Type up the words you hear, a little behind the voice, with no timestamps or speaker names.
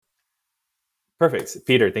Perfect.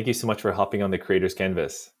 Peter, thank you so much for hopping on the Creators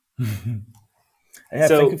Canvas. Yeah,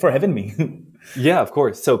 thank you So, for having me. yeah, of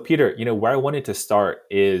course. So, Peter, where I wanted to start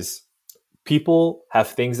is people have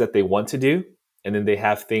things that they want to do, and then they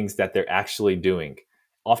have things that they're actually doing.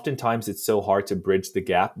 Oftentimes, it's so hard to bridge the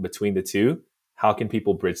gap between the two. How can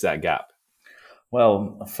people bridge that gap?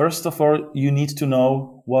 Well, first of all, you need to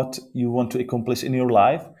know what you want to accomplish in your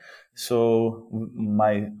life. So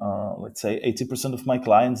my, let's say 80% of my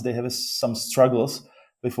clients, they have some struggles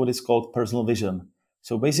with what is called personal vision.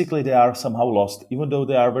 So basically they are somehow lost, even though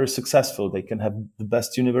they are very successful. They can have the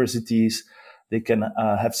best universities. They can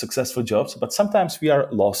have successful jobs, but sometimes we are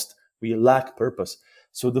lost. We lack purpose.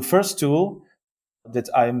 So the first tool that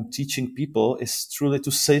I'm teaching people is truly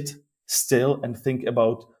to sit still and think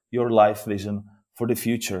about your life vision for the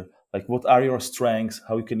future. Like, what are your strengths?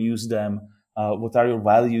 How you can use them? What are your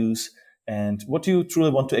values? And what do you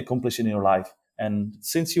truly want to accomplish in your life? And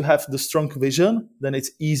since you have the strong vision, then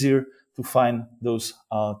it's easier to find those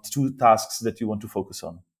two tasks that you want to focus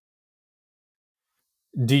on.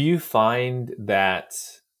 Do you find that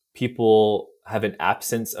people have an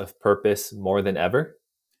absence of purpose more than ever?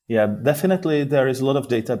 Yeah, definitely there is a lot of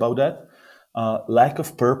data about that. Lack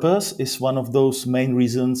of purpose is one of those main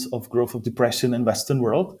reasons of growth of depression in Western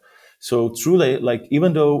world. So truly, like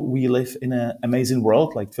even though we live in an amazing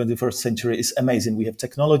world, like 21st century is amazing. We have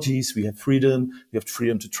technologies, we have freedom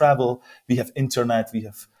to travel, we have internet, we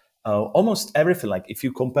have almost everything. Like if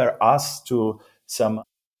you compare us to some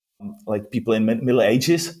like people in middle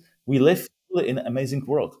ages, we live in an amazing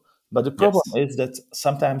world. But the problem Yes. is that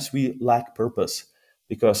sometimes we lack purpose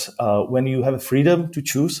because when you have a freedom to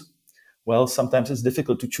choose, well, sometimes it's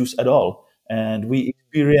difficult to choose at all. And we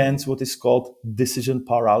experience what is called decision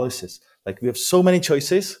paralysis. Like we have so many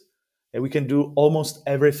choices and we can do almost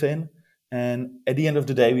everything. And at the end of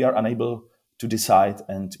the day, we are unable to decide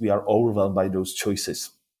and we are overwhelmed by those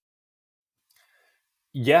choices.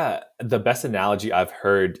 Yeah, the best analogy I've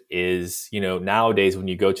heard is, nowadays when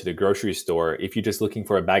you go to the grocery store, if you're just looking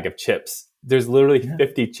for a bag of chips, there's literally Yeah,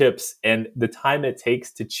 50 chips, and the time it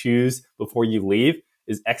takes to choose before you leave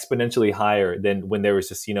is exponentially higher than when there was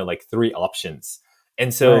just, like three options. And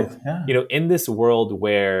right. so, Yeah. in this world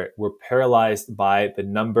where we're paralyzed by the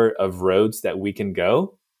number of roads that we can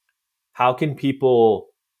go, how can people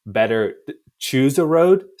better choose a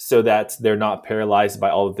road so that they're not paralyzed by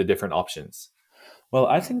all of the different options? Well,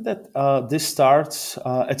 I think that this starts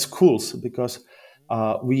at schools because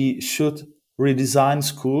we should redesign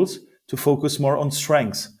schools to focus more on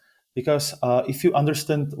strengths. Because if you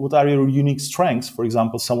understand what are your unique strengths, for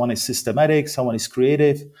example, someone is systematic, someone is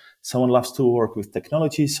creative, someone loves to work with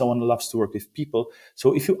technology, someone loves to work with people.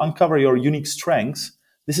 So if you uncover your unique strengths,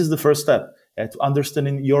 this is the first step to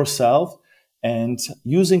understanding yourself and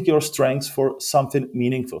using your strengths for something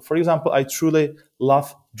meaningful. For example, I truly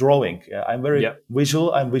love drawing. I'm very Yep.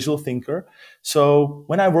 visual. I'm a visual thinker. So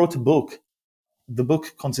when I wrote a book, the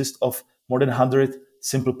book consists of more than 100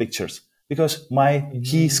 simple pictures because my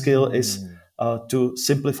key skill is Mm. to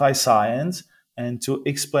simplify science and to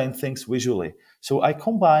explain things visually. So I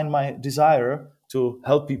combine my desire to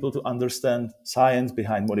help people to understand science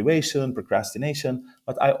behind motivation, procrastination,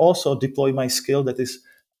 but I also deploy my skill that is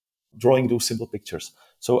drawing those simple pictures.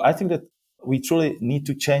 So I think that we truly need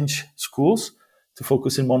to change schools to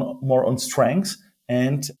focus in more on strengths,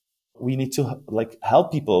 and we need to like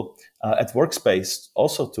help people at workspace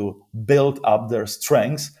also to build up their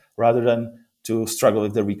strengths rather than to struggle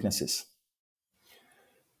with their weaknesses.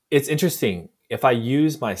 It's interesting. If I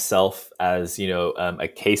use myself as a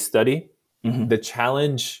case study, the Hmm.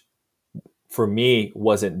 challenge for me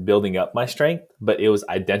wasn't building up my strength, but it was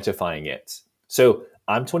identifying it. So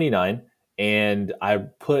I'm 29, and I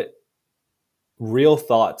put real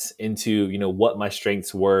thoughts into what my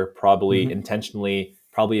strengths were, probably Hmm. intentionally,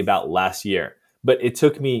 probably about last year. But it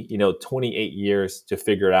took me 28 years to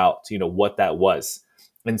figure out what that was.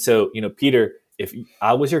 And so Peter, if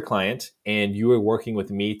I was your client and you were working with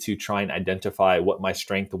me to try and identify what my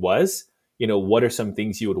strength was, what are some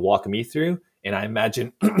things you would walk me through? And I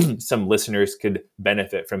imagine some listeners could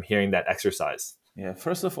benefit from hearing that exercise. Yeah,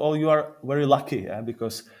 first of all, you are very lucky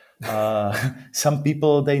because some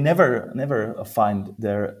people they never find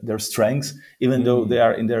their strengths, even though they Mm.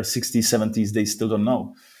 are in their 60s, 70s, they still don't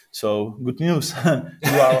know. So good news,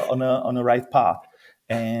 you are on a right path.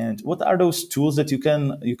 And what are those tools that you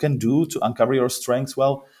can do to uncover your strengths?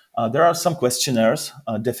 Well, there are some questionnaires.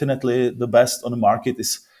 Definitely, the best on the market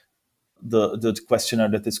is the questionnaire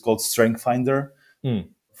that is called Strength Finder Mm.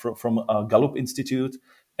 from Gallup Institute,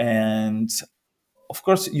 and of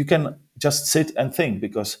course you can just sit and think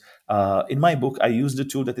because in my book I use the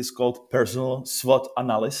tool that is called personal SWOT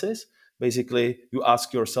analysis. Basically, you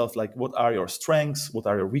ask yourself, like, what are your strengths? What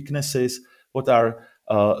are your weaknesses? What are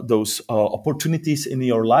those opportunities in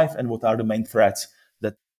your life? And what are the main threats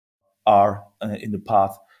that are in the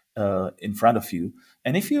path in front of you?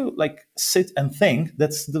 And if you like sit and think,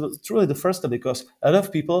 that's truly the first step, because a lot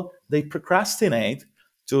of people, they procrastinate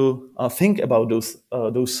to think about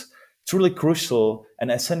those truly crucial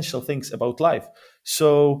and essential things about life.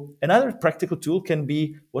 So another practical tool can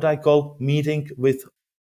be what I call meeting with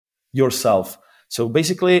yourself. So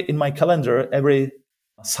basically, in my calendar, every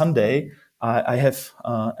Sunday, I have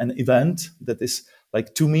an event that is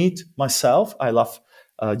like to meet myself. I love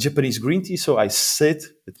Japanese green tea, so I sit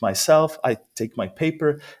with myself, I take my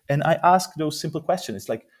paper, and I ask those simple questions. It's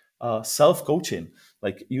like self coaching.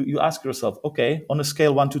 Like you ask yourself, okay, on a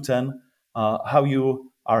scale 1 to 10, how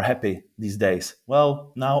you are happy these days?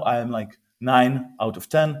 Well, now I am like 9 out of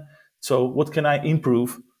 10. So what can I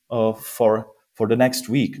improve for the next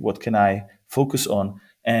week? What can I focus on?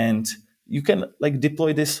 And you can like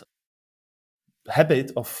deploy this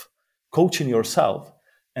habit of coaching yourself,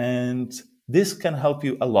 and this can help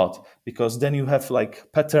you a lot, because then you have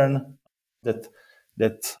like pattern that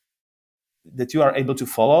that that you are able to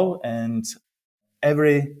follow, and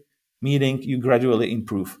every meeting you gradually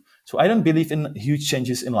improve. So I don't believe in huge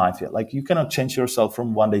changes in life yet. Like you cannot change yourself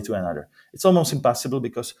from one day to another. It's almost impossible,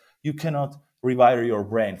 because you cannot rewire your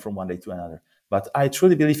brain from one day to another. But I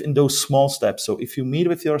truly believe in those small steps. So if you meet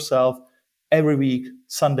with yourself every week,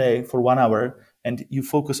 Sunday, for 1 hour, and you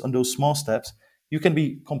focus on those small steps, you can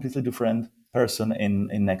be completely different person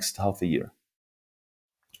in next half a year.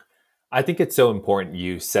 I think it's so important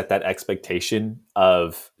you set that expectation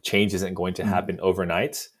of change isn't going to happen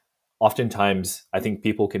overnight. Oftentimes, I think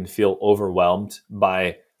people can feel overwhelmed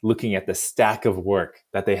by looking at the stack of work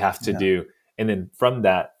that they have to Yeah. do. And then from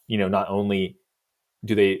that, not only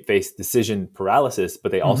do they face decision paralysis,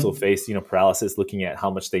 but they also face, paralysis looking at how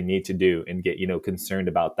much they need to do and get, concerned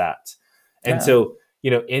about that. And Yeah. so,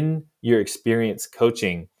 in your experience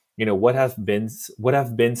coaching, what have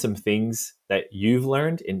been some things that you've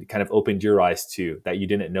learned and kind of opened your eyes to that you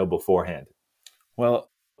didn't know beforehand? Well,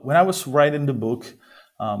 when I was writing the book,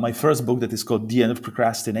 my first book that is called The End of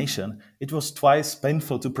Procrastination, it was twice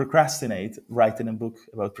painful to procrastinate writing a book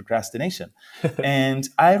about procrastination. And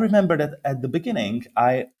I remember that at the beginning,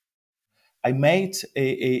 I made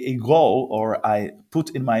a goal, or I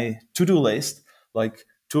put in my to-do list, like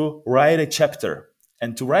to write a chapter.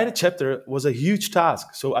 And to write a chapter was a huge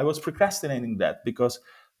task. So I was procrastinating that, because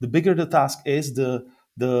the bigger the task is, the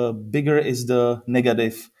bigger is the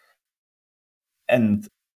and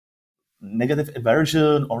negative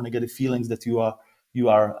aversion or negative feelings that you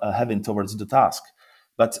are having towards the task.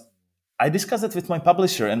 But I discussed it with my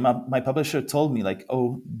publisher, and my publisher told me, like,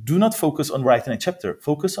 oh, do not focus on writing a chapter,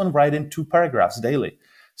 focus on writing 2 paragraphs daily.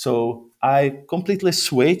 So I completely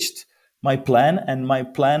switched my plan, and my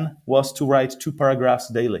plan was to write 2 paragraphs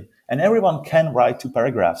daily, and everyone can write 2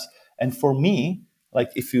 paragraphs. And for me,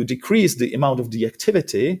 like, if you decrease the amount of the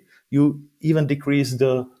activity, you even decrease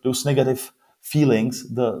those negative feelings,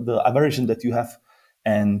 the aversion that you have,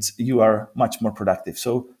 and you are much more productive.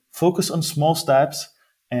 So focus on small steps,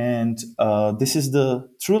 and this is the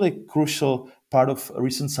truly crucial part of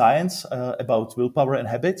recent science about willpower and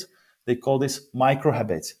habit. They call this micro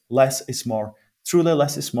habits. Less is more. Truly,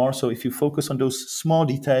 less is more. So if you focus on those small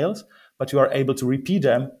details, but you are able to repeat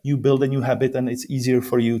them, you build a new habit, and it's easier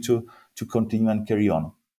for you to continue and carry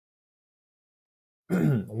on.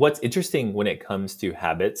 What's interesting when it comes to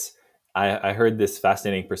habits, I heard this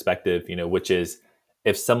fascinating perspective, which is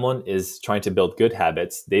if someone is trying to build good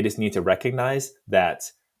habits, they just need to recognize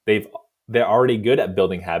that they're already good at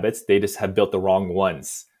building habits. They just have built the wrong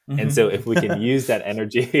ones. And so if we can use that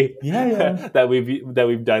energy Yeah, yeah. that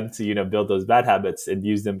we've done to build those bad habits and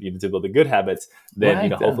use them to build the good habits, then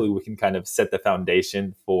Right. hopefully we can kind of set the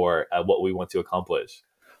foundation for what we want to accomplish.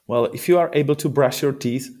 Well, if you are able to brush your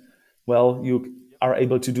teeth, well, you are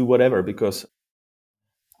able to do whatever, because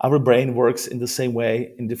our brain works in the same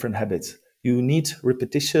way in different habits. You need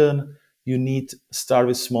repetition, you need start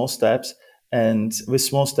with small steps, and with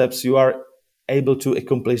small steps you are able to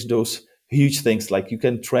accomplish those huge things. Like you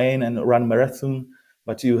can train and run marathon,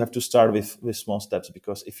 but you have to start with small steps,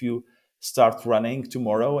 because if you start running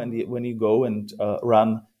tomorrow, and when you go and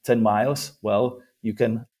run 10 miles, well, you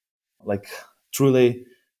can like truly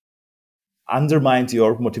undermined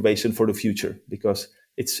your motivation for the future, because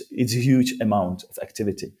it's a huge amount of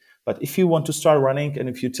activity. But if you want to start running, and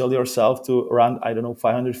if you tell yourself to run, I don't know,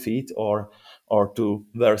 500 feet, or to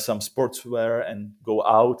wear some sportswear and go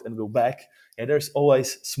out and go back, and there's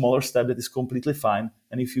always smaller step that is completely fine.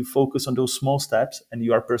 And if you focus on those small steps and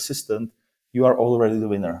you are persistent, you are already the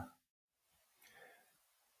winner.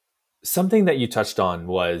 Something that you touched on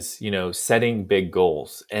was, setting big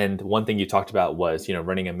goals. And one thing you talked about was,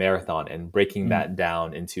 running a marathon and breaking Mm. that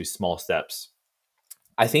down into small steps.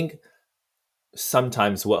 I think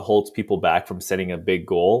sometimes what holds people back from setting a big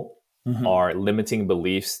goal Mhm. are limiting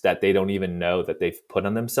beliefs that they don't even know that they've put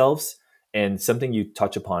on themselves. And something you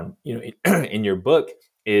touch upon, in your book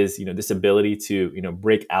is, this ability to,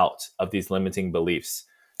 break out of these limiting beliefs.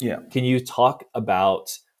 Yeah. Can you talk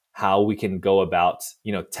about how we can go about,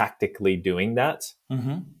 tactically doing that?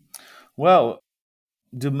 Mhm. Well,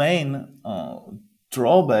 the main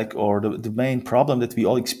drawback or the main problem that we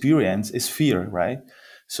all experience is fear, right?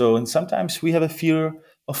 So, and sometimes we have a fear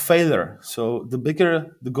of failure. So, the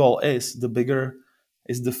bigger the goal is, the bigger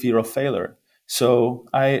is the fear of failure. So,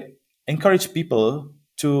 I encourage people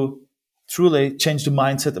to truly change the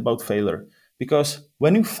mindset about failure because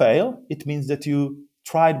when you fail, it means that you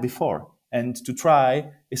tried before, and to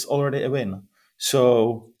try is already a win.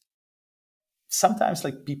 So, sometimes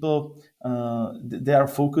like people they are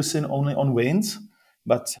focusing only on wins,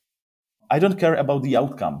 but I don't care about the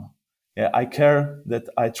outcome. Yeah, I care that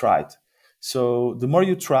I tried. So the more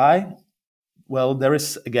you try, well, there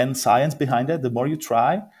is again science behind it. The more you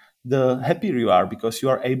try, the happier you are because you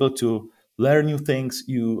are able to learn new things.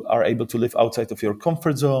 You are able to live outside of your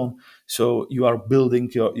comfort zone. So you are building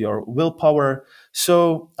your willpower.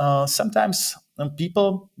 So sometimes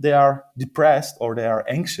people they are depressed or they are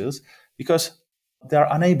anxious because they are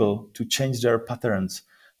unable to change their patterns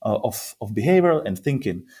of behavior and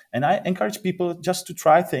thinking. And I encourage people just to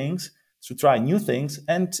try things, to try new things,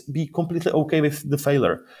 and be completely okay with the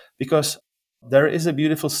failure because there is a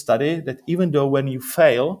beautiful study that even though when you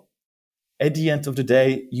fail, at the end of the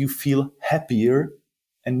day, you feel happier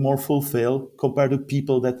and more fulfilled compared to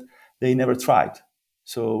people that they never tried.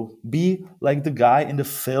 So be like the guy in the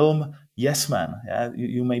film Yes Man. Yeah,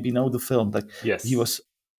 you maybe know the film. Like he Yes. was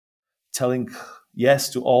telling yes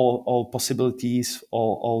to all possibilities,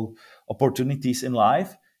 all opportunities in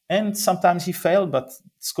life, and sometimes he failed, but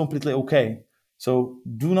it's completely okay. So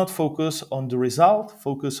do not focus on the result.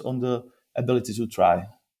 Focus on the ability to try.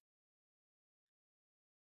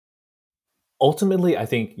 Ultimately, I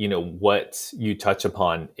think, what you touch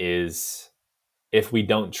upon is if we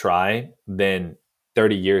don't try, then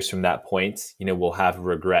 30 years from that point, we'll have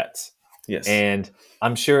regret. Yes. And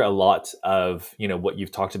I'm sure a lot of, what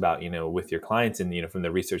you've talked about, with your clients and, from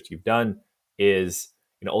the research you've done is,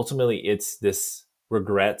 ultimately it's this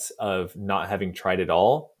regret of not having tried it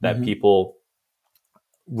all that Hmm. people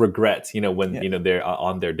regret, when, Yeah. they're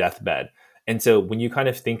on their deathbed. And so when you kind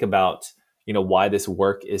of think about, why this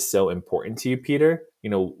work is so important to you, Peter,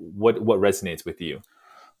 what resonates with you?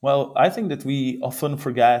 Well, I think that we often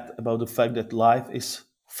forget about the fact that life is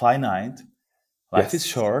finite, life is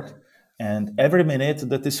Yes. short, and every minute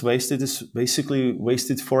that is wasted is basically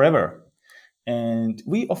wasted forever. And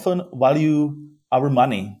we often value our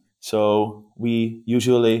money. So we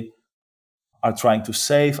usually are trying to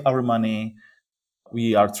save our money,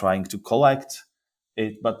 we are trying to collect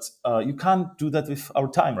it, but you can't do that with our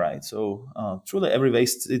time, right? So truly every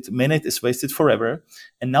wasted minute is wasted forever.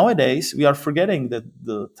 And nowadays we are forgetting that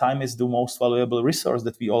the time is the most valuable resource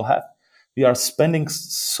that we all have. We are spending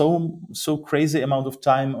so crazy amount of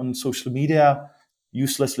time on social media,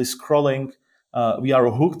 uselessly scrolling. We are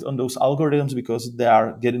hooked on those algorithms because they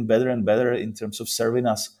are getting better and better in terms of serving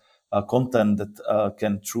us content that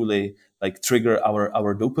can truly like trigger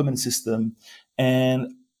our dopamine system.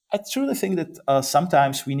 And I truly think that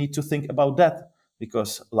sometimes we need to think about that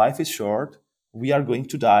because life is short. We are going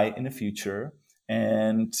to die in the future.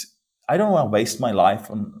 And I don't want to waste my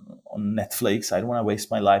life on Netflix. I don't want to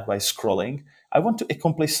waste my life by scrolling. I want to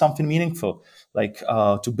accomplish something meaningful, like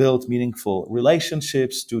to build meaningful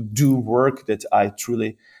relationships, to do work that I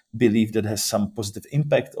truly believe that has some positive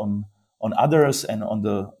impact on others and on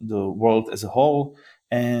the world as a whole.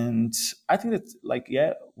 And I think that like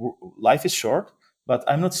yeah, life is short, but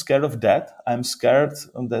I'm not scared of that. I'm scared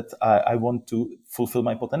that I want to fulfill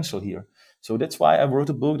my potential here. So that's why I wrote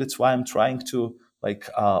a book. That's why I'm trying to like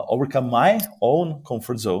overcome my own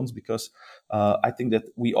comfort zones because I think that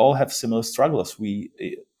we all have similar struggles.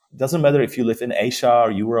 It doesn't matter if you live in Asia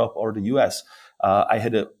or Europe or the US. I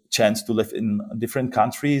had a chance to live in different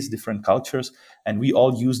countries, different cultures, and we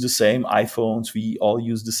all use the same iPhones. We all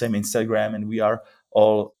use the same Instagram, and we are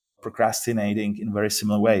all procrastinating in a very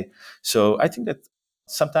similar way. So I think that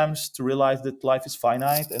sometimes to realize that life is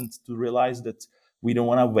finite and to realize that we don't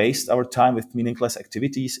want to waste our time with meaningless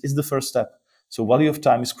activities is the first step. So value of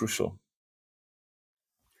time is crucial.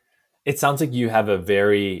 It sounds like you have a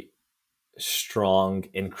very strong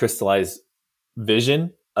and crystallized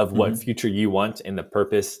vision of what Mhm. future you want and the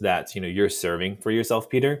purpose that you're serving for yourself,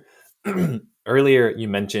 Peter. earlier you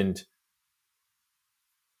mentioned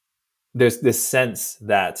there's this sense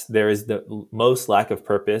that there is the most lack of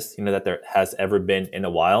purpose, that there has ever been in a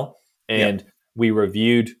while. Yeah. And we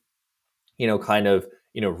reviewed, kind of,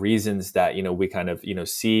 reasons that, we kind of,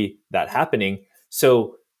 see that happening.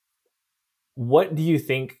 So what do you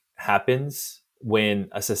think happens when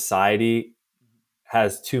a society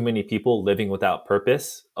has too many people living without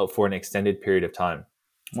purpose for an extended period of time?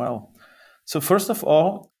 Well, so first of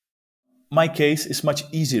all, my case is much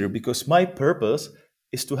easier because my purpose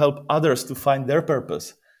is to help others to find their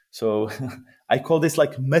purpose. So I call this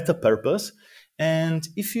like meta purpose. And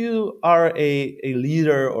if you are a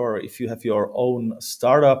leader, or if you have your own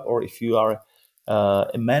startup, or if you are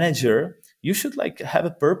a manager, you should like have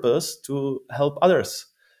a purpose to help others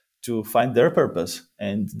to find their purpose.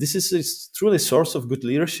 And this is truly a source of good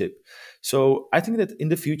leadership. So I think that in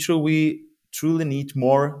the future, we truly need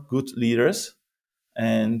more good leaders,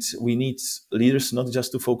 and we need leaders not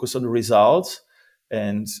just to focus on the results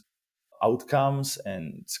and outcomes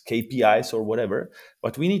and KPIs or whatever,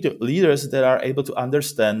 but we need leaders that are able to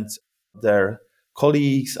understand their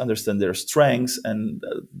colleagues, understand their strengths, and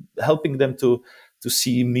helping them to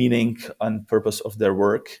see meaning and purpose of their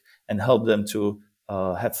work, and help them to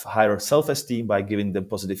have higher self-esteem by giving them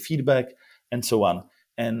positive feedback, and so on.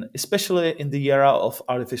 And especially in the era of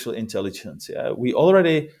artificial intelligence, we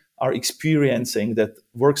already are experiencing that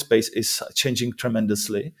workspace is changing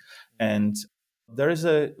tremendously. And there is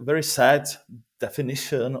a very sad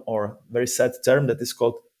definition, or very sad term, that is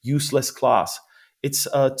called useless class. It's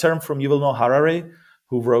a term from Yuval Noah Harari,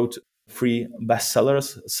 who wrote 3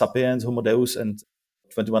 bestsellers, Sapiens, Homo Deus, and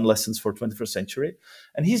 21 Lessons for 21st Century.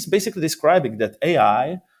 And he's basically describing that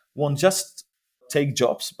AI won't just take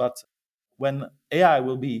jobs, but when AI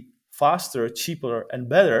will be faster, cheaper, and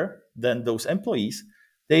better than those employees,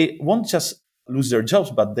 they won't just lose their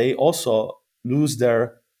jobs, but they also lose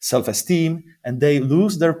their self-esteem, and they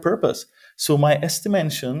lose their purpose. So my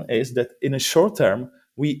estimation is that in a short term,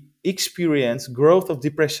 we experience growth of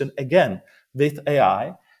depression again with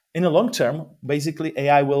AI. In a long term, basically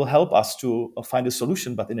AI will help us to find a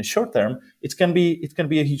solution, but in a short term, it can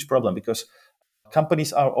be a huge problem, because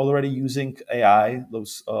companies are already using AI,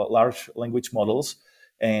 those large language models.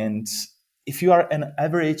 And if you are an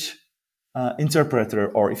average interpreter,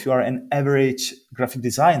 or if you are an average graphic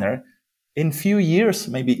designer, in few years,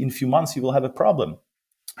 maybe in few months, you will have a problem.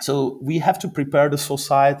 So we have to prepare the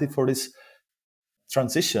society for this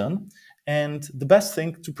transition. And the best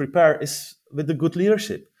thing to prepare is with the good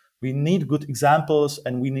leadership. We need good examples,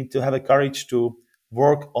 and we need to have a courage to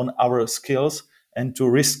work on our skills and to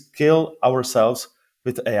reskill ourselves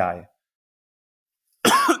with AI.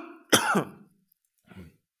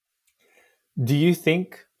 Do you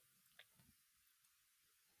think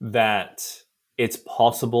that it's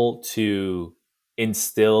possible to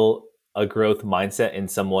instill a growth mindset in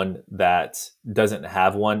someone that doesn't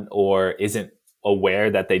have one, or isn't aware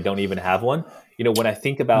that they don't even have one? When I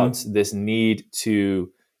think about this need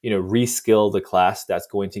to, reskill the class that's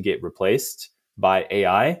going to get replaced by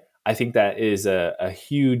AI, I think that is a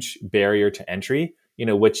huge barrier to entry,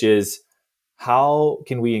 which is, how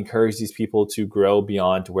can we encourage these people to grow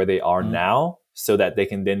beyond where they are now, so that they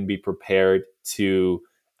can then be prepared to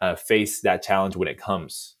face that challenge when it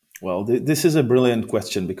comes? Well, this is a brilliant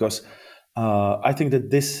question, because I think that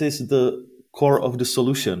this is the core of the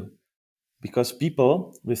solution. Because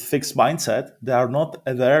people with fixed mindset, they are not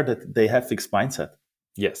aware that they have fixed mindset.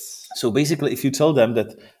 Yes. So basically, if you tell them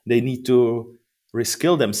that they need to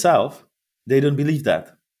reskill themselves, they don't believe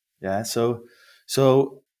that. Yeah. So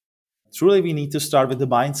truly, we need to start with the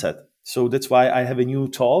mindset. So that's why I have a new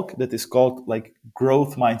talk that is called like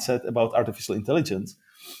growth mindset about artificial intelligence.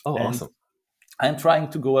 Oh, And awesome. I'm trying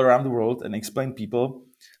to go around the world and explain people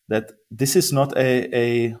that this is not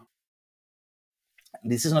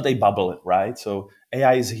this is not a bubble, right? So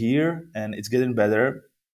AI is here and it's getting better.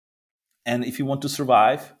 And if you want to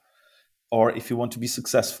survive, or if you want to be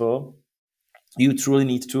successful, you truly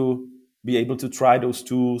need to be able to try those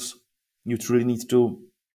tools. You truly need to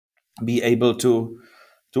be able to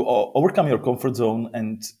overcome your comfort zone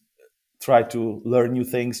and try to learn new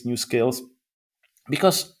things, new skills,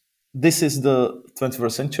 because this is the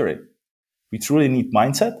 21st century. We truly need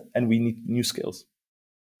mindset, and we need new skills.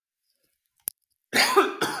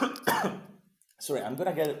 Sorry, I'm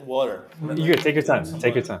gonna get water. You take your time.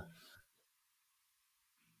 Take your time.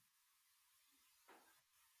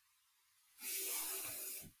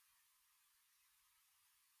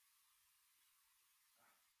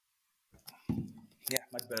 Yeah,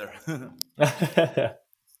 much better.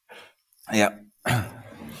 Yeah.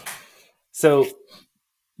 So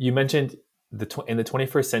you mentioned in the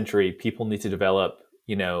 21st century, people need to develop,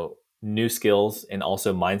 new skills and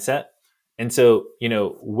also mindset. And so,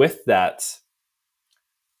 with that,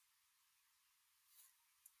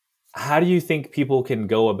 how do you think people can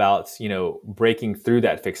go about, breaking through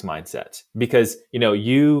that fixed mindset? Because,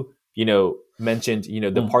 mentioned,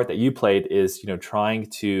 the Mm. part that you played is, trying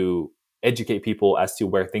to educate people as to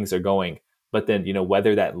where things are going. But then,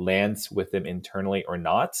 whether that lands with them internally or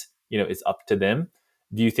not, is up to them.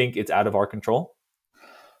 Do you think it's out of our control?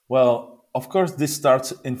 Well, of course, this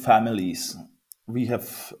starts in families. We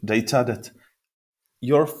have data that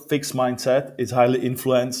your fixed mindset is highly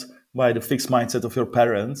influenced by the fixed mindset of your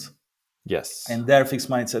parents, Yes. and their fixed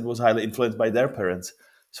mindset was highly influenced by their parents.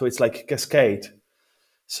 So it's like a cascade.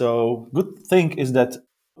 So good thing is that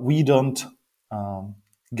we don't um,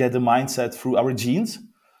 get the mindset through our genes.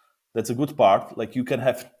 That's a good part. Like you can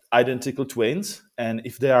have identical twins, and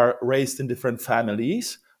if they are raised in different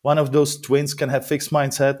families, one of those twins can have fixed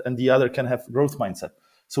mindset and the other can have growth mindset.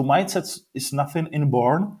 So mindset is nothing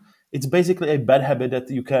inborn. It's basically a bad habit that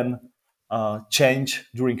you can change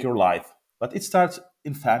during your life, but it starts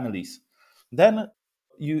in families. Then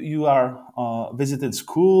you are visiting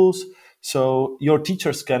schools, so your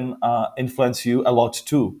teachers can influence you a lot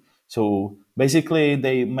too. So basically,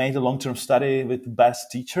 they made a long-term study with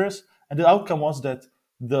best teachers, and the outcome was that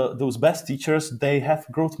those best teachers, they have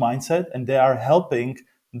growth mindset and they are helping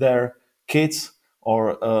their kids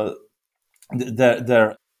or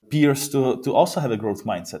their peers to also have a growth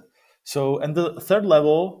mindset. So, and the third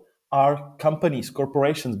level are companies,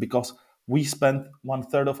 corporations, because we spend one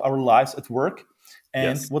third of our lives at work.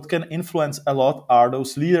 And Yes. what can influence a lot are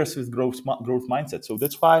those leaders with growth mindset. So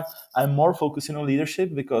that's why I'm more focusing on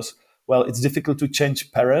leadership because, well, it's difficult to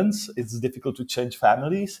change parents, it's difficult to change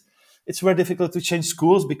families, it's very difficult to change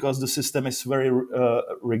schools because the system is very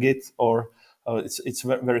rigid or it's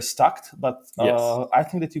very stuck. But Yes. I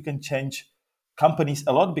think that you can change companies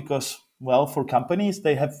a lot because, well, for companies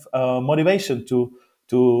they have motivation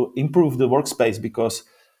to improve the workspace because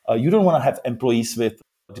you don't want to have employees with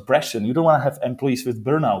depression, you don't want to have employees with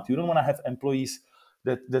burnout, you don't want to have employees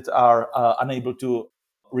that are unable to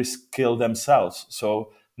reskill themselves.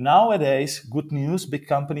 So nowadays, good news, big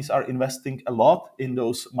companies are investing a lot in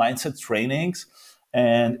those mindset trainings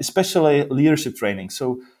and especially leadership training.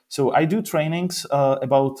 So I do trainings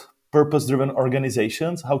about purpose driven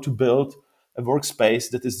organizations, how to build a workspace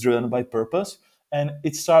that is driven by purpose. And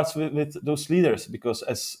it starts with those leaders because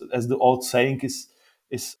as the old saying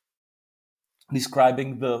is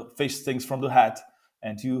describing the fish things from the hat,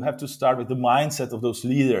 and you have to start with the mindset of those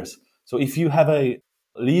leaders. So if you have a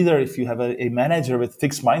leader, if you have a manager with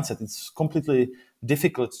fixed mindset, it's completely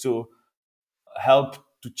difficult to help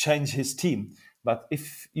to change his team. But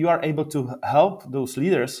if you are able to help those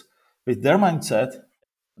leaders with their mindset,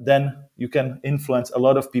 then you can influence a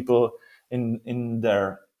lot of people in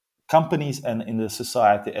their companies and in the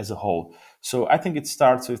society as a whole. So I think it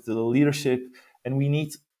starts with the leadership, and we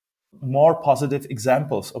need more positive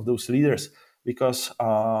examples of those leaders because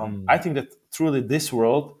I Mm. think that truly this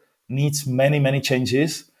world needs many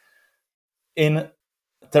changes in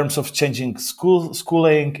terms of changing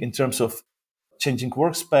schooling, in terms of changing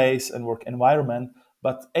workspace and work environment.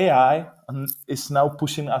 But AI is now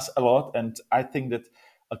pushing us a lot, and I think that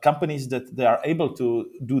companies that they are able to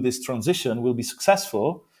do this transition will be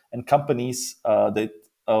successful, and companies that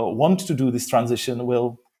want to do this transition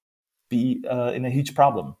will be in a huge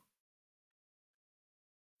problem.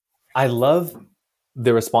 I love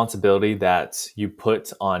the responsibility that you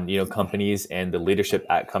put on, companies and the leadership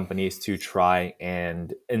at companies to try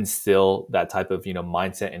and instill that type of,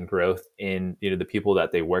 mindset and growth in, the people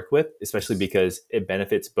that they work with, especially because it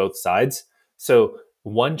benefits both sides. So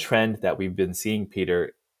one trend that we've been seeing,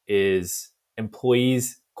 Peter, is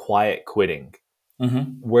employees quiet quitting.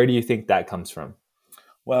 Mhm. Where do you think that comes from?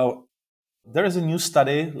 Well, there is a new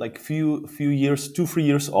study, like few years, 2 3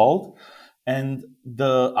 years old, and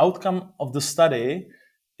the outcome of the study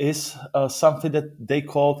is something that they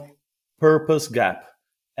call purpose gap,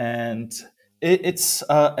 and it's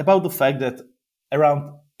about the fact that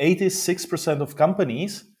around 86% of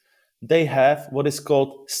companies they have what is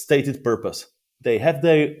called stated purpose. They have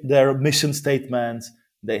their mission statements,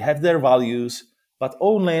 they have their values, but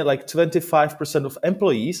only like 25% of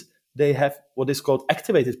employees they have what is called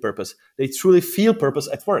activated purpose. They truly feel purpose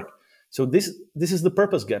at work. So this is the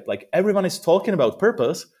purpose gap. Like everyone is talking about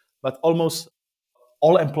purpose, but almost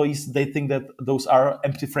all employees they think that those are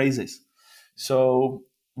empty phrases. So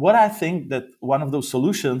what I think that one of those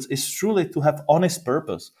solutions is truly to have honest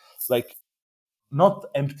purpose, like not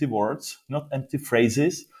empty words, not empty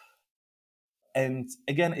phrases. And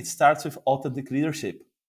again, it starts with authentic leadership.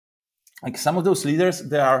 like some of those leaders,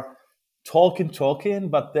 they are talking,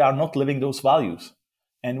 but they are not living those values.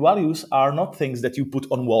 And values are not things that you put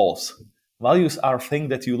on walls. Values are things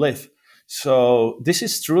that you live. So this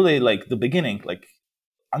is truly like the beginning, like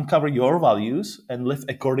uncover your values and live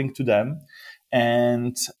according to them,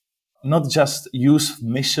 and not just use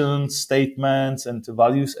mission statements and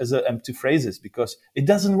values as empty phrases, because it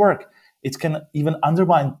doesn't work. It can even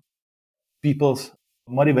undermine people's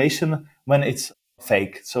motivation when it's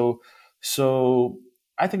fake. So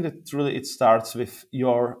I think that really it starts with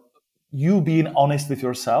you being honest with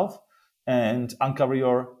yourself and uncover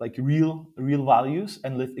your like real values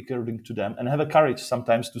and live according to them, and have a courage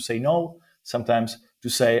sometimes to say no, sometimes to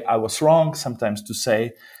say I was wrong, sometimes to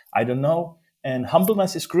say I don't know. And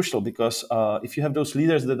humbleness is crucial, because if you have those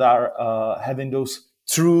leaders that are having those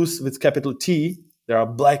truths with capital T, they are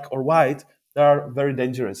black or white, they are very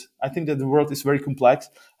dangerous. I think that the world is very complex,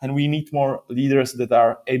 and we need more leaders that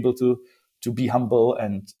are able to be humble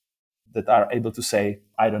and that are able to say,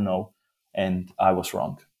 I don't know, and I was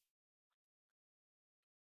wrong.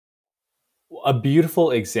 A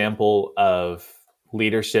beautiful example of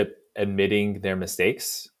leadership admitting their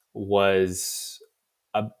mistakes was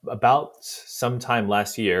about sometime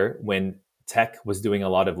last year when tech was doing a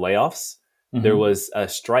lot of layoffs. Mm-hmm. There was a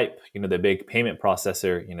Stripe, the big payment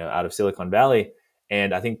processor, out of Silicon Valley.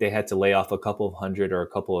 And I think they had to lay off a couple of hundred or a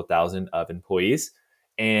couple of thousand of employees.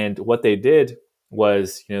 And what they did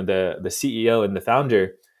was, the CEO and the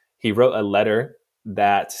founder, he wrote a letter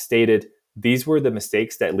that stated, these were the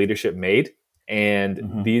mistakes that leadership made. And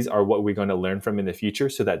mm-hmm. these are what we're going to learn from in the future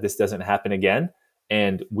so that this doesn't happen again.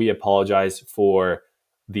 And we apologize for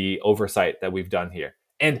the oversight that we've done here.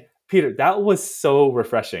 And Peter, that was so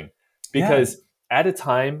refreshing, because at a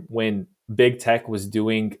time when big tech was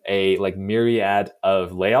doing a like myriad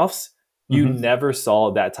of layoffs, you mm-hmm. never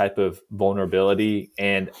saw that type of vulnerability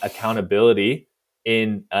and accountability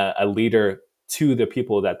in a leader to the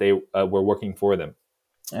people that they were working for them.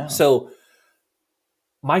 Yeah. So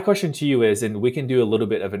my question to you is, and we can do a little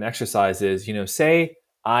bit of an exercise, is, say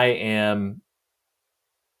I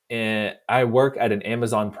work at an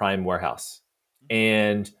Amazon Prime warehouse,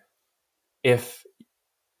 and if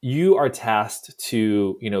you are tasked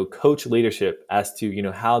to, coach leadership as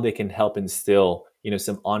to, how they can help instill,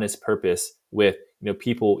 some honest purpose with,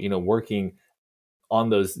 people, working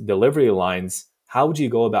on those delivery lines, how would you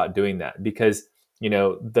go about doing that? Because,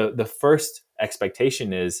 the first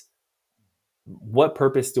expectation is, what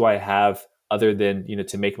purpose do I have other than,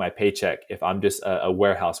 to make my paycheck if I'm just a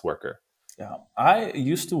warehouse worker? Yeah, I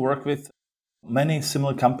used to work with many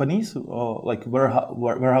similar companies, like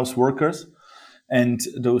warehouse workers and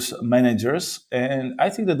those managers. And I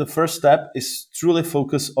think that the first step is truly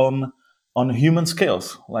focus on human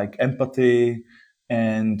skills, like empathy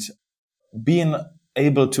and being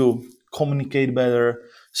able to communicate better.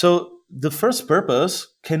 So the first purpose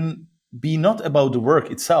can be not about the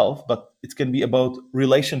work itself, but it can be about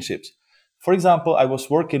relationships. For example, I was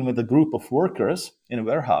working with a group of workers in a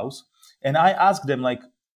warehouse, and I asked them, like,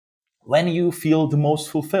 when you feel the most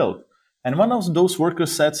fulfilled? And one of those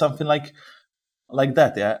workers said something like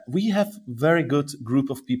that. Yeah, we have very good group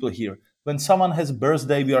of people here. When someone has a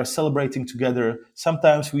birthday, we are celebrating together.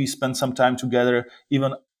 Sometimes we spend some time together,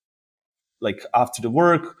 even like after the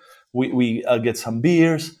work, we get some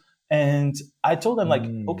beers. And I told them, like,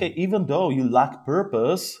 okay, even though you lack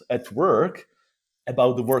purpose at work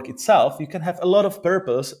about the work itself, you can have a lot of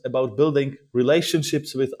purpose about building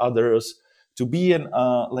relationships with others, to be an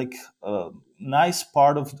nice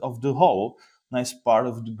part of the whole, nice part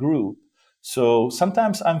of the group. So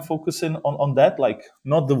sometimes I'm focusing on that, like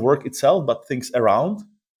not the work itself, but things around,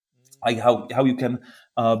 like how you can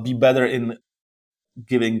be better in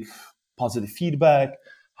giving positive feedback,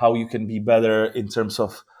 how you can be better in terms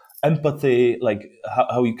of empathy, like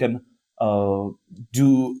how you can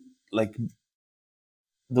do like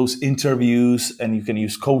those interviews, and you can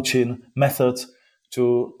use coaching methods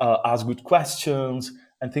to ask good questions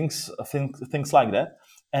and things like that.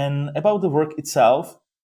 And about the work itself,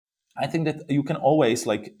 I think that you can always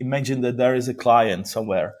like imagine that there is a client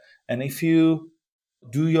somewhere, and if you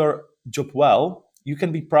do your job well, you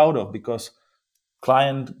can be proud of, because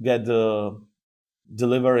client get the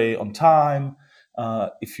delivery on time.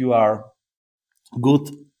 If you are good,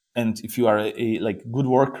 and if you are a like good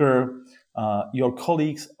worker, your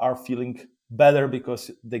colleagues are feeling better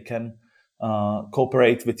because they can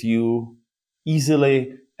cooperate with you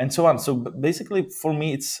easily, and so on. So basically, for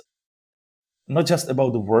me, it's not just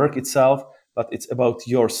about the work itself, but it's about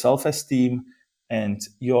your self-esteem and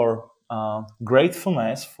your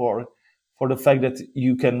gratefulness for the fact that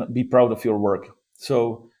you can be proud of your work.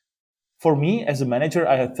 So For me, as a manager,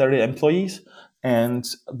 I have 30 employees, and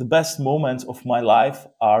the best moments of my life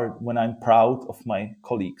are when I'm proud of my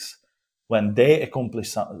colleagues, when they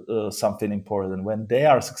accomplish something important, when they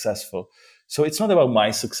are successful. So it's not about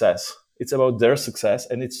my success; it's about their success,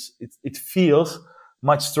 and it feels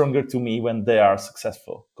much stronger to me when they are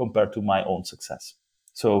successful compared to my own success.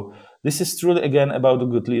 So this is truly again about the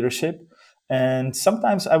good leadership. And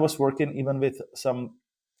sometimes I was working even with some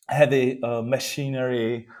heavy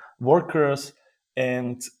machinery workers,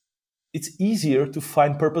 and it's easier to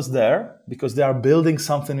find purpose there because they are building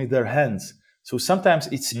something with their hands. So sometimes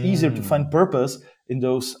it's easier to find purpose in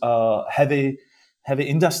those heavy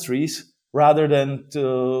industries rather than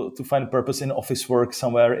to find purpose in office work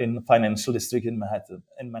somewhere in financial district in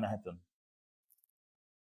Manhattan.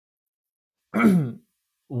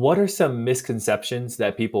 What are some misconceptions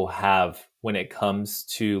that people have when it comes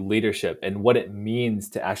to leadership and what it means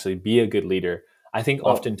to actually be a good leader? I think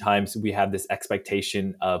Well, oftentimes we have this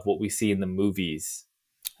expectation of what we see in the movies.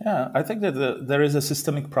 yeah, I think that there is a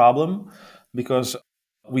systemic problem because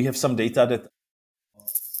we have some data that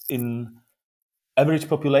in average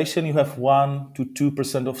population you have 1 to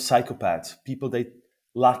 2% of psychopaths, people they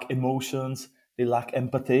lack emotions, they lack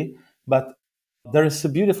empathy. But there is a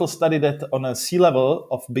beautiful study that on a C level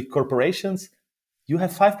of big corporations, you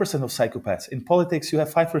have 5% of psychopaths. In politics, you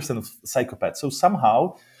have 5% of psychopaths. So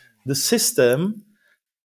somehow the system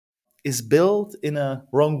is built in a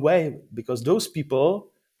wrong way because those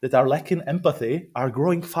people that are lacking empathy are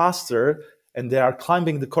growing faster and they are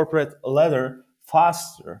climbing the corporate ladder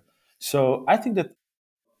faster. So I think that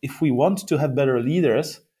if we want to have better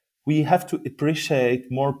leaders, we have to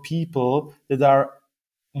appreciate more people that are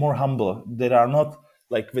more humble, that are not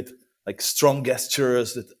like with like strong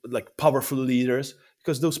gestures, that like powerful leaders,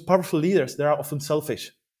 because those powerful leaders they are often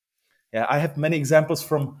selfish. Yeah, I have many examples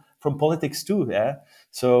from politics too. Yeah,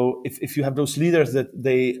 so if you have those leaders that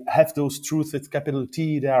they have those truths with capital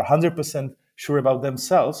T, they are 100% sure about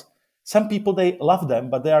themselves. Some people they love them,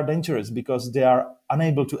 but they are dangerous because they are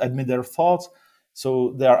unable to admit their thoughts,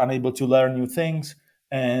 so they are unable to learn new things,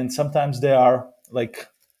 and sometimes they are like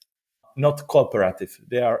not cooperative.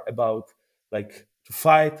 They are about like to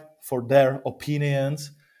fight for their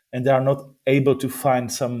opinions, and they are not able to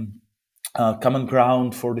find some common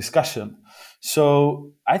ground for discussion.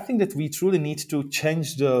 So I think that we truly need to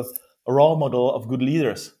change the role model of good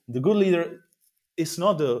leaders. The good leader is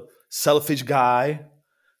not the selfish guy.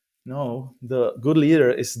 No, the good leader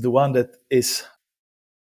is the one that is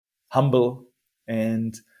humble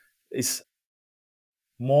and is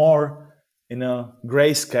more in a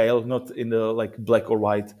gray scale, not in the like black or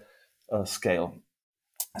white scale.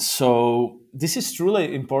 So this is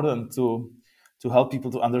truly important to help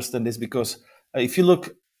people to understand this because if you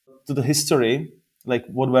look to the history, like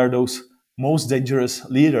what were those most dangerous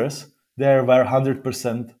leaders, they were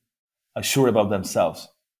 100% sure about themselves.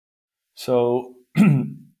 So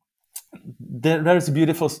there's a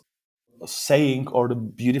beautiful saying or the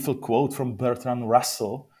beautiful quote from Bertrand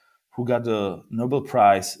Russell, who got the Nobel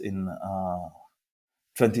Prize in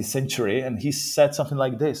 20th century, and he said something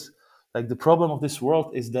like this: like the problem of this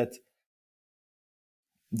world is that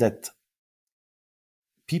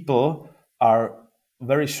people are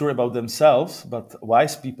very sure about themselves, but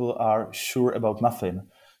wise people are sure about nothing.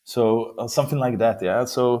 So something like that, yeah.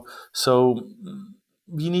 So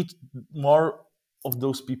we need more of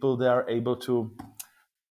those people that are able to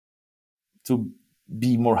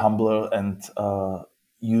be more humbler and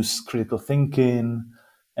use critical thinking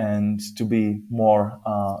and to be more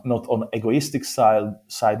not on egoistic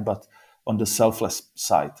side but on the selfless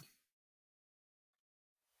side.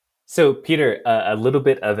 So, Peter, a little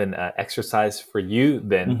bit of an exercise for you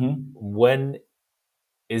then. Mhm. When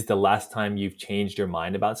is the last time you've changed your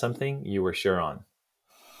mind about something you were sure on?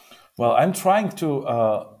 Well, I'm trying to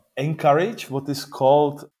encourage what is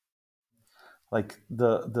called like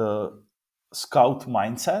the scout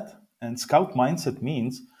mindset, and scout mindset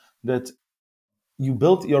means that you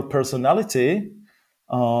build your personality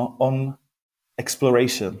on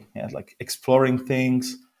exploration, yeah, like exploring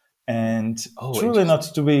things, and Oh, truly not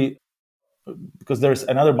interesting. to be, because there's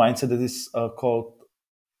another mindset that is called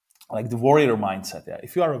like the warrior mindset. Yeah,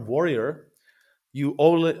 if you are a warrior, you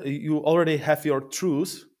already have your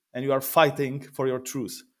truth and you are fighting for your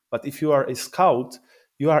truth. But if you are a scout,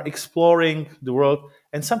 you are exploring the world,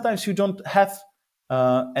 and sometimes you don't have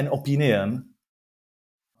an opinion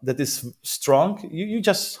that is strong. You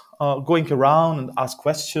just going around and ask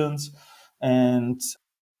questions, and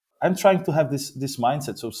I'm trying to have this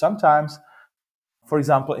mindset. So sometimes, for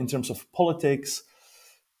example, in terms of politics,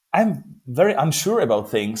 I'm very unsure about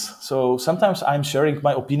things. So sometimes I'm sharing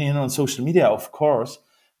my opinion on social media, of course,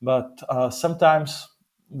 But sometimes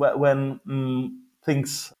when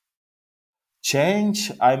things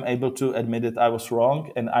change, I'm able to admit that I was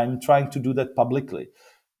wrong, and I'm trying to do that publicly.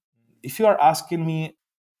 If you are asking me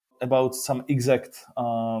about some exact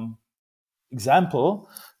example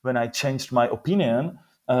when I changed my opinion,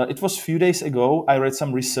 it was a few days ago. I read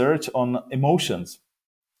some research on emotions,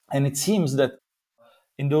 and it seems that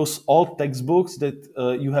in those old textbooks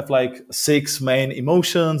that you have like six main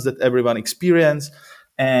emotions that everyone experience,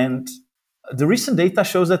 and the recent data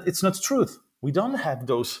shows that it's not truth. We don't have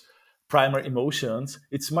those primary emotions.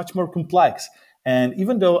 It's much more complex. And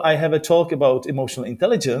even though I have a talk about emotional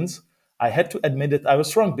intelligence, I had to admit that I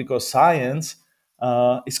was wrong, because science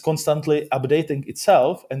is constantly updating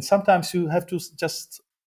itself. And sometimes you have to just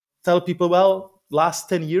tell people, well, last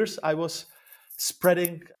 10 years I was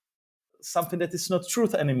spreading something that is not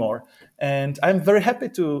truth anymore. And I'm very happy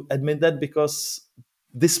to admit that, because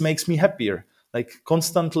this makes me happier. Like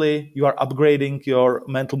constantly you are upgrading your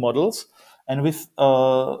mental models. And with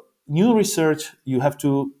new research, you have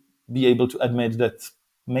to be able to admit that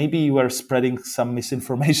maybe you are spreading some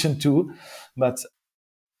misinformation too, but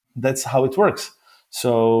that's how it works.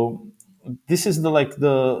 So this is the like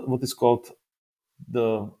the what is called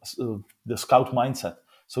the the scout mindset.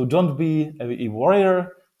 So don't be a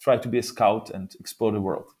warrior, try to be a scout and explore the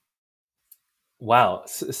world. Wow,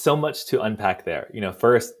 so much to unpack there.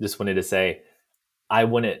 First, just wanted to say I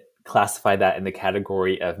wouldn't classify that in the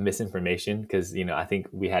category of misinformation because, I think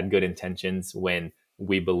we had good intentions when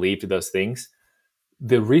we believed those things.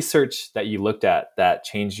 The research that you looked at that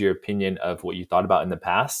changed your opinion of what you thought about in the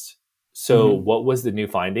past. So, Mhm. what was the new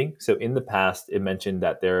finding? So, in the past, it mentioned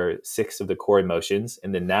that there are six of the core emotions.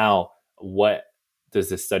 And then now, what does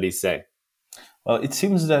the study say? Well, it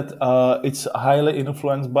seems that it's highly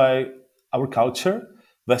influenced by our culture,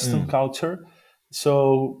 Western Mm, culture.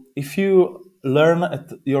 So if you learn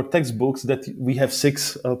at your textbooks that we have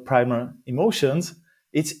six primary emotions,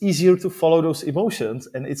 it's easier to follow those emotions,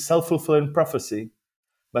 and it's self-fulfilling prophecy.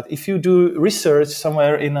 But if you do research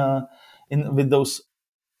somewhere in with those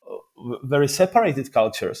very separated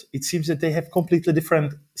cultures, it seems that they have completely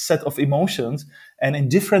different set of emotions, and in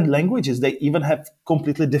different languages they even have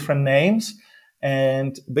completely different names.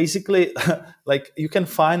 And basically like you can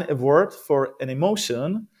find a word for an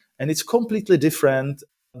emotion and it's completely different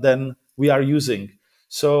than we are using.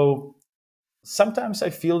 So sometimes I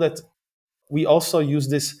feel that we also use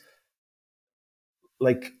this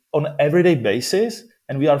like on an everyday basis,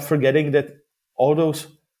 and we are forgetting that all those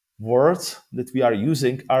words that we are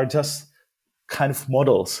using are just kind of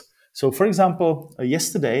models. So, for example,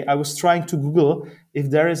 yesterday I was trying to Google if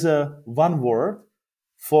there is a one word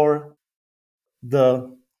for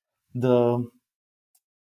the the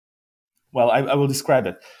well, I will describe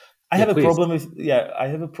it. I yeah, have a please. problem with I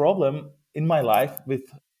have a problem in my life with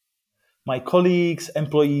my colleagues,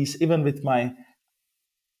 employees, even with my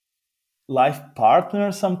life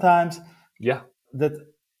partner sometimes, Yeah. that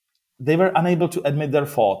they were unable to admit their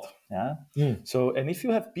fault. Yeah. Mm. So, and if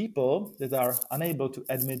you have people that are unable to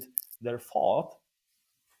admit their fault,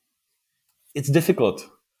 it's difficult,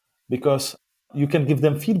 because you can give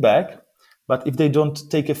them feedback, but if they don't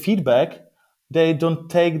take a feedback, they don't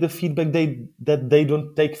take the feedback that they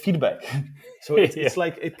don't take feedback. So Yeah. it's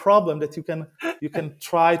like a problem that you can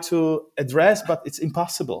try to address, but it's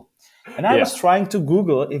impossible. And I Yeah. was trying to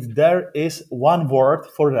Google if there is one word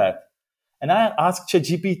for that. And I asked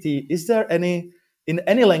ChatGPT, is there any, in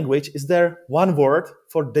any language, is there one word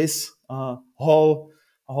for this whole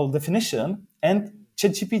definition? And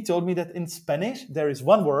ChatGPT told me that in Spanish there is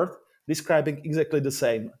one word describing exactly the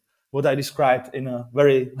same what I described in a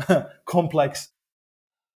very complex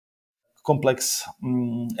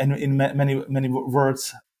and in many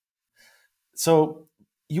words. So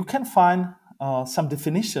you can find some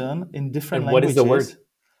definition in different And what is the word? languages.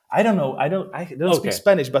 I don't know. I don't speak Okay.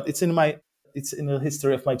 Spanish, but it's in the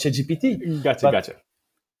history of my ChatGPT. Gotcha. But Gotcha.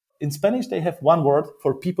 in Spanish, they have one word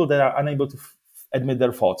for people that are unable to admit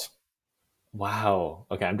their faults. Wow.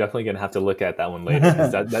 Okay, I'm definitely gonna have to look at that one later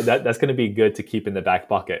because that's gonna be good to keep in the back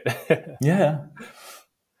pocket. Yeah.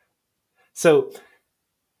 So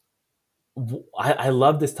I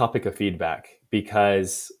love this topic of feedback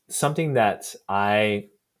because something that I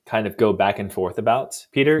kind of go back and forth about,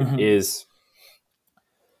 Peter, Mhm.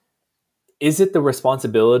 is it the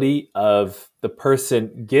responsibility of the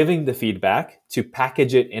person giving the feedback to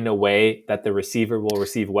package it in a way that the receiver will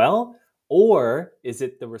receive well? Or is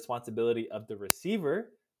it the responsibility of the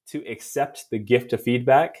receiver to accept the gift of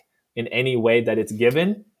feedback in any way that it's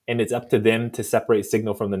given? And it's up to them to separate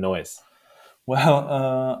signal from the noise.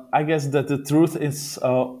 Well, I guess that the truth is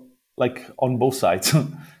like on both sides.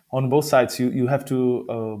 on both sides, you have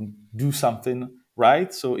to do something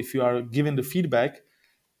right. So if you are given the feedback,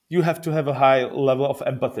 you have to have a high level of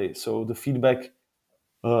empathy. So the feedback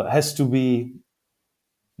has to be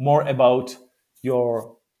more about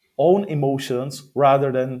your own emotions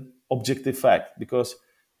rather than objective fact. Because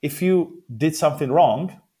if you did something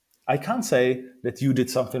wrong, I can't say that you did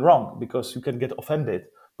something wrong because you can get offended.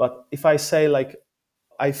 But if I say, like,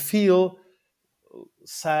 I feel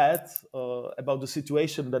sad about the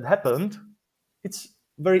situation that happened, it's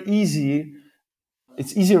very easy.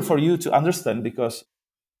 It's easier for you to understand because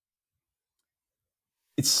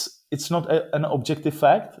it's not an objective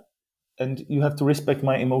fact, and you have to respect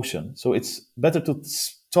my emotion. So it's better to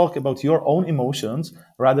talk about your own emotions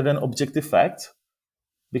rather than objective fact,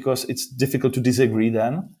 because it's difficult to disagree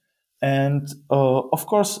then. And of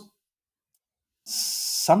course,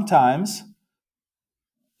 sometimes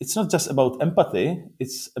it's not just about empathy,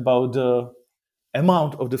 it's about the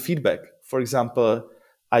amount of the feedback. For example,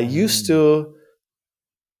 I used to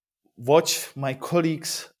watch my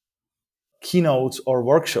colleagues' keynotes or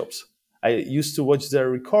workshops. I used to watch their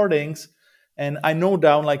recordings, and I note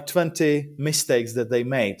down like 20 mistakes that they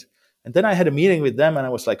made. And then I had a meeting with them and I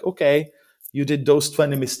was like, okay, you did those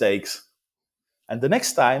 20 mistakes. And the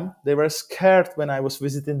next time they were scared when I was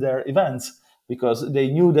visiting their events because they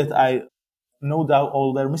knew that I note down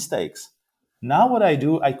all their mistakes. Now what I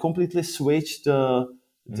do, I completely switch the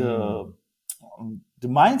the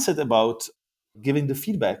mindset about giving the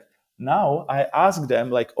feedback. Now I ask them,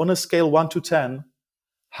 like, on a scale 1 to 10,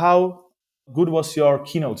 how good was your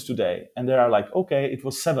keynote today? And they are like, okay, it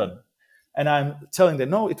was 7. And I'm telling them,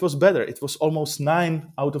 no, it was better. It was almost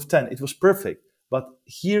 9 out of 10. It was perfect. But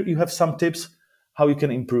here you have some tips how you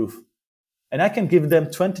can improve. And I can give them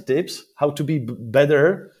 20 tips how to be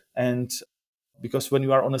better. And because when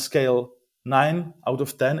you are on a scale 9 out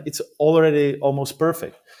of 10, it's already almost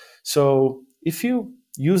perfect. So if you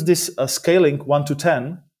use this scaling 1 to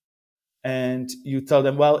 10, and you tell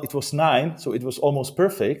them, well, it was 9, so it was almost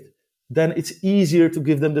perfect, then it's easier to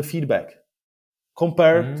give them the feedback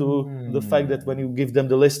compared to the fact that when you give them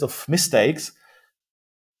the list of mistakes,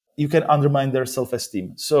 you can undermine their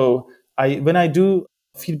self-esteem. So when I do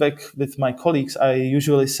feedback with my colleagues, I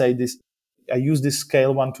usually say this, I use this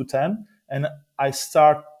scale 1 to 10, and I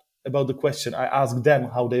start about the question. I ask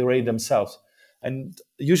them how they rate themselves. And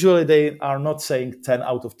usually they are not saying 10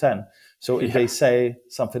 out of 10. So if they say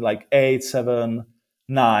something like 8, 7,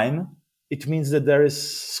 9, it means that there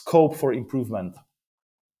is scope for improvement.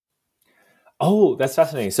 Oh, that's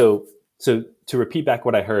fascinating. So to repeat back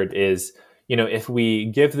what I heard is, if we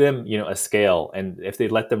give them, a scale, and if they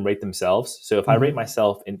let them rate themselves. So if I rate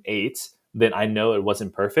myself an 8, then I know it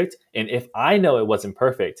wasn't perfect. And if I know it wasn't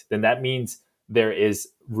perfect, then that means there is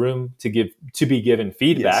room to be given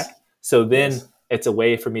feedback. Yes. So then it's a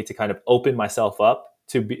way for me to kind of open myself up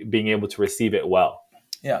to being able to receive it well.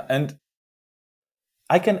 Yeah. And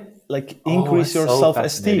I can increase your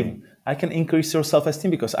self-esteem. I can increase your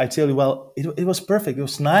self-esteem because I tell you, well, it was perfect. It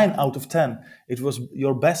was 9 out of 10. It was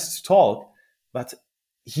your best talk. But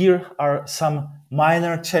here are some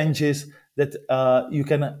minor changes that you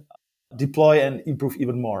can deploy and improve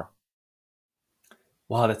even more.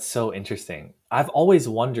 Wow, that's so interesting. I've always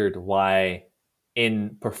wondered why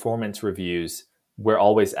in performance reviews, we're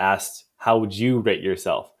always asked, how would you rate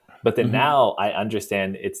yourself? But then now I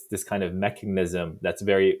understand it's this kind of mechanism that's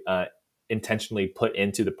very intentionally put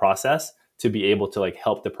into the process to be able to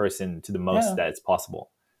help the person to the most that it's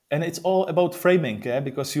possible. And it's all about framing,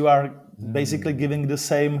 because you are basically giving the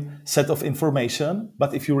same set of information,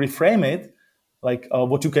 but if you reframe it,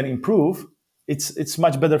 what you can improve, it's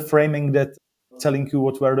much better framing that telling you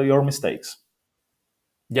what were your mistakes.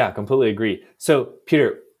 Yeah, completely agree. So,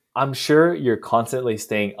 Peter, I'm sure you're constantly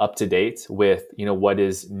staying up to date with, what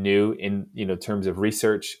is new in, terms of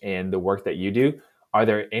research and the work that you do. Are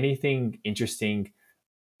there anything interesting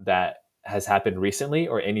that has happened recently,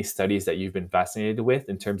 or any studies that you've been fascinated with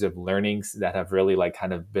in terms of learnings that have really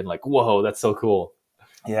kind of been like, whoa, that's so cool?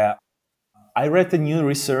 Yeah. I read a new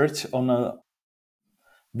research on a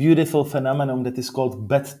beautiful phenomenon that is called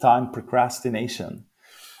bedtime procrastination.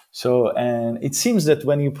 So, and it seems that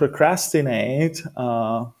when you procrastinate,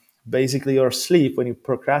 basically your sleep, when you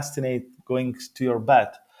procrastinate going to your bed,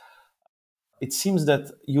 it seems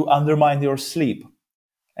that you undermine your sleep.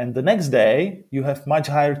 And the next day, you have much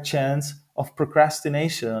higher chance of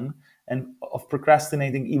procrastination and of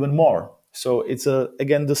procrastinating even more. So it's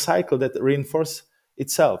again the cycle that reinforces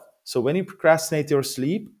itself. So when you procrastinate your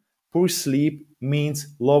sleep, poor sleep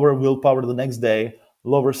means lower willpower the next day,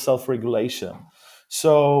 lower self-regulation.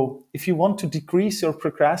 So if you want to decrease your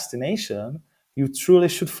procrastination, you truly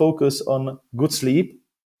should focus on good sleep,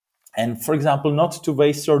 And for example, not to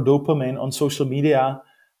waste your dopamine on social media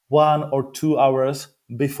 1 or 2 hours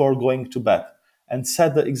before going to bed, and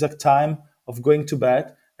set the exact time of going to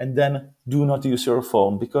bed, and then do not use your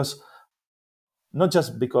phone, because not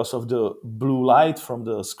just because of the blue light from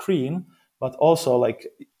the screen, but also like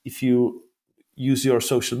if you use your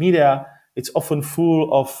social media, it's often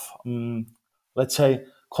full of, let's say,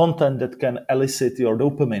 content that can elicit your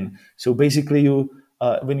dopamine. So basically,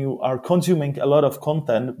 when you are consuming a lot of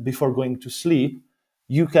content before going to sleep,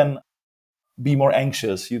 you can be more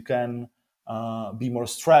anxious, you can be more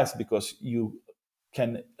stressed, because you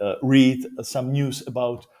can read some news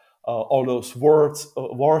about all those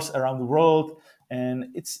wars around the world, and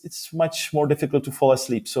it's much more difficult to fall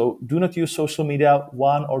asleep. So do not use social media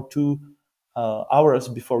 1 or 2 hours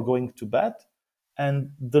before going to bed.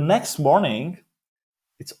 And the next morning,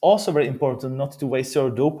 it's also very important not to waste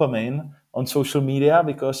your dopamine on social media,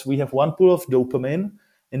 because we have one pool of dopamine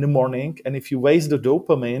in the morning. And if you waste the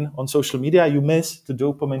dopamine on social media, you miss the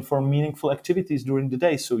dopamine for meaningful activities during the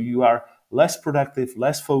day. So you are less productive,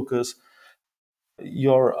 less focused.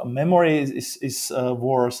 Your memory is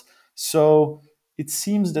worse. So it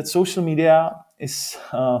seems that social media is,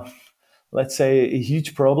 let's say, a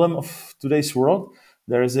huge problem of today's world.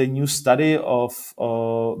 There is a new study of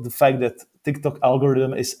the fact that TikTok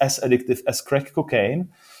algorithm is as addictive as crack cocaine.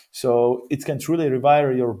 So it can truly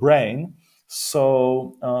rewire your brain.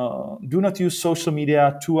 So do not use social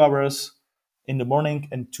media 2 hours in the morning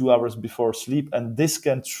and 2 hours before sleep. And this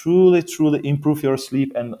can truly, truly improve your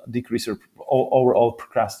sleep and decrease your overall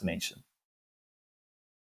procrastination.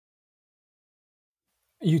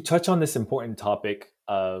 You touch on this important topic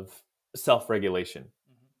of self-regulation.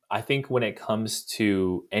 I think when it comes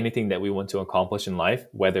to anything that we want to accomplish in life,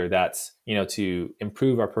 whether that's, to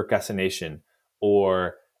improve our procrastination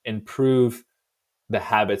or improve the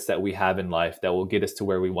habits that we have in life that will get us to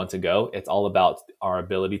where we want to go, it's all about our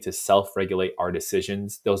ability to self-regulate our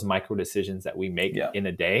decisions, those micro decisions that we make in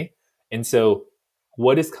a day. And so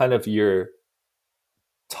what is kind of your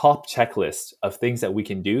top checklist of things that we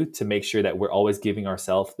can do to make sure that we're always giving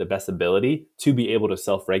ourselves the best ability to be able to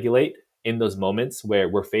self-regulate in those moments where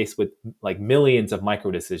we're faced with like millions of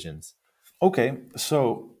micro decisions? Okay,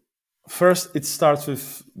 so first it starts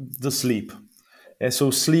with the sleep.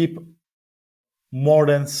 So sleep more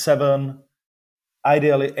than 7,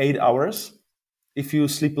 ideally 8 hours. If you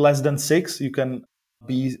sleep less than 6, you can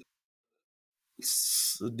be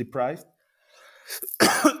deprived.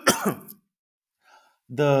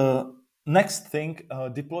 The next thing,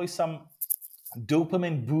 deploy some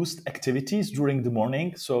dopamine boost activities during the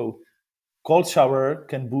morning. So cold shower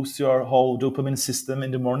can boost your whole dopamine system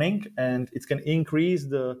in the morning, and it can increase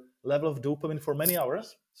the level of dopamine for many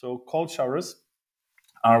hours. So cold showers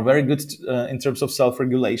are very good in terms of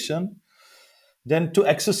self-regulation. Then to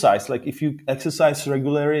exercise, like if you exercise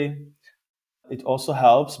regularly, it also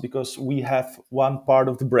helps, because we have one part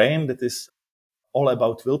of the brain that is all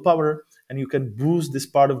about willpower, and you can boost this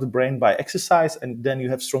part of the brain by exercise, and then you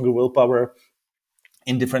have stronger willpower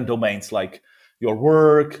in different domains like your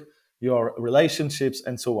work, your relationships,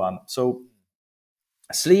 and so on. So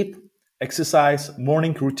sleep, exercise,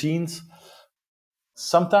 morning routines.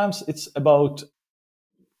 Sometimes it's about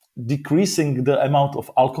decreasing the amount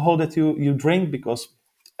of alcohol that you drink, because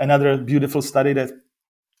another beautiful study that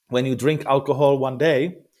when you drink alcohol one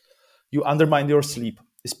day, you undermine your sleep,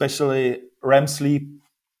 especially REM sleep,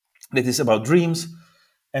 that is about dreams.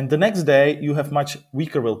 And the next day, you have much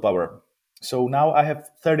weaker willpower. So now I have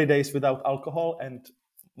 30 days without alcohol, and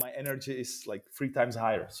my energy is like 3 times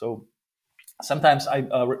higher. So sometimes I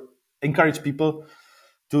encourage people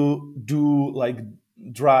to do like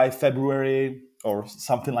dry February or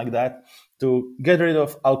something like that, to get rid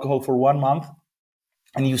of alcohol for 1 month,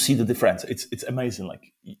 and you see the difference. It's amazing.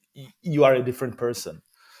 Like you are a different person.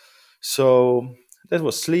 So that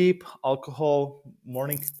was sleep, alcohol,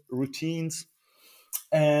 morning routines,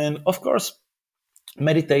 and of course,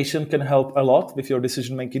 meditation can help a lot with your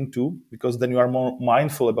decision making too, because then you are more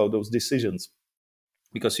mindful about those decisions,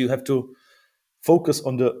 because you have to focus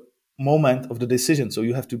on the moment of the decision. So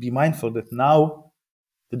you have to be mindful that now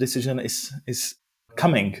the decision is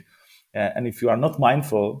coming. And if you are not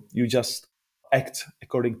mindful, you just act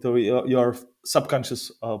according to your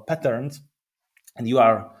subconscious patterns, and you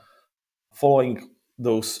are following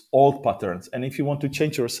those old patterns. And if you want to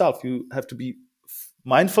change yourself, you have to be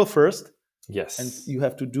mindful first. Yes. And you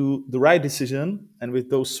have to do the right decision. And with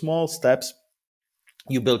those small steps,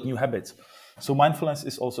 you build new habits. So mindfulness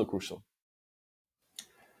is also crucial.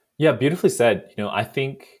 Yeah, beautifully said. I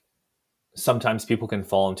think sometimes people can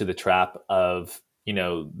fall into the trap of,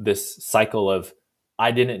 this cycle of I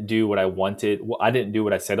didn't do what I wanted. Well, I didn't do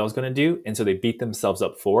what I said I was going to do. And so they beat themselves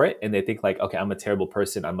up for it. And they think like, okay, I'm a terrible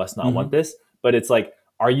person. I must not want Hmm. this. But it's like,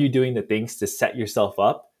 are you doing the things to set yourself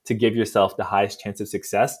up to give yourself the highest chance of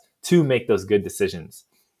success to make those good decisions?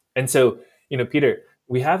 And so, Peter,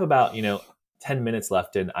 we have about, 10 minutes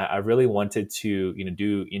left. And I really wanted to,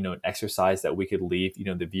 do, an exercise that we could leave,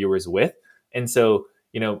 the viewers with. And so,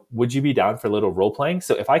 would you be down for a little role playing?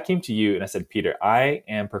 So if I came to you and I said, Peter, I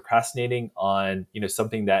am procrastinating on,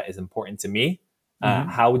 something that is important to me, Hmm.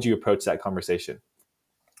 how would you approach that conversation?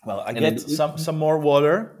 Well, I And get then, some more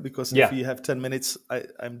water because if yeah, we have 10 minutes,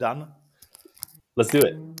 I'm done. let's do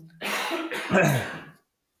it.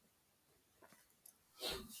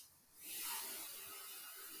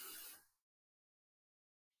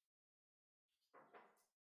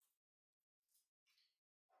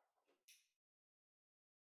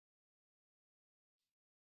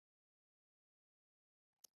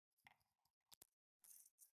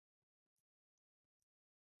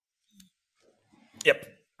 Yep.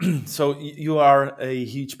 So you are a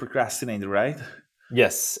huge procrastinator, right?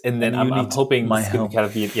 Yes. And then And you I'm need hoping my this can help. kind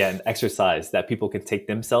of be, yeah, an exercise that people can take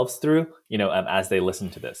themselves through, as they listen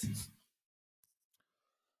to this.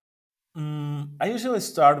 I usually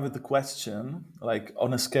start with the question, like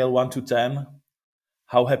on a scale 1 to 10,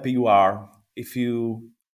 how happy you are. If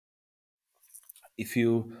you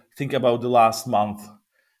think about the last month,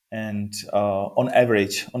 and on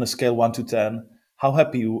average, on a scale 1 to 10, how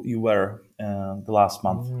happy you were the last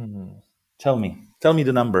month. Mm. Tell me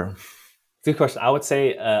the number. Good question. I would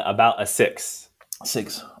say about a 6.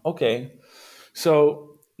 6. Okay.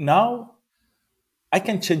 So now I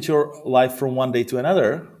can change your life from one day to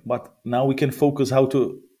another, but now we can focus how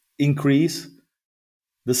to increase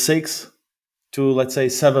the 6 to, let's say,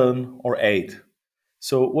 7 or 8.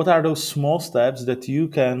 So what are those small steps that you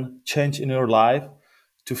can change in your life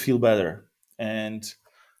to feel better? And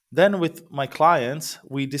then with my clients,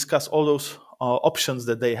 we discuss all those options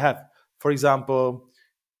that they have. For example,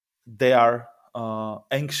 they are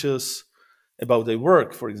anxious about their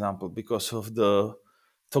work, for example, because of the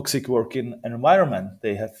toxic working environment.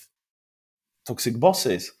 They have toxic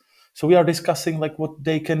bosses. So we are discussing like what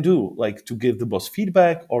they can do, like to give the boss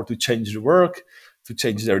feedback or to change the work, to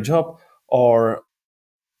change their job, or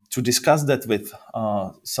to discuss that with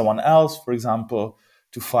someone else, for example,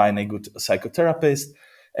 to find a good psychotherapist.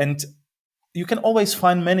 And you can always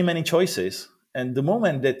find many, many choices. And the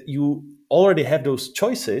moment that you already have those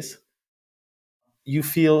choices, you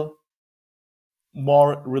feel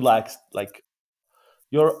more relaxed. Like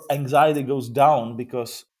your anxiety goes down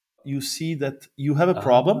because you see that you have a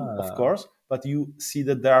problem, of Ah. course, but you see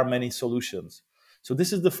that there are many solutions. So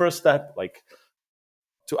this is the first step, like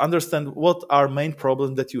to understand what are main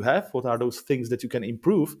problems that you have, what are those things that you can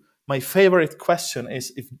improve. My favorite question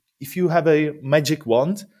is if you have a magic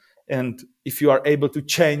wand and if you are able to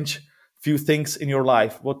change few things in your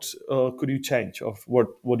life, what could you change, or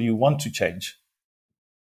what do you want to change?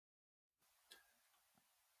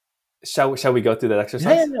 Shall we go through that Yeah, yeah,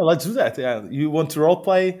 exercise? yeah, let's do that. Yeah, you want to role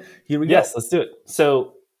play? Here we go. Yes, let's do it.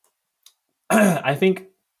 So I think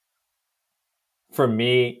for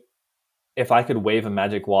me, if I could wave a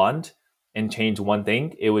magic wand and change one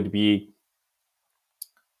thing, it would be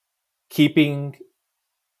keeping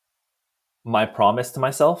my promise to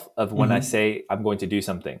myself of when I Hmm. say I'm going to do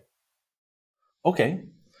something. Okay,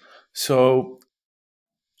 so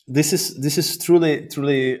this is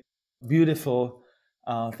truly beautiful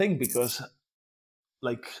thing, because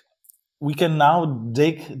like we can now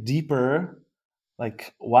dig deeper,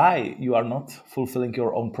 like why you are not fulfilling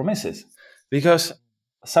your own promises, because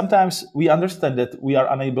sometimes we understand that we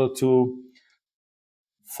are unable to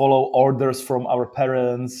follow orders from our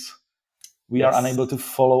parents, we are unable Yes. to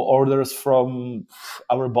follow orders from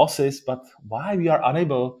our bosses, but why we are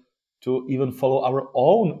unable to even follow our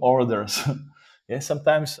own orders? Yeah,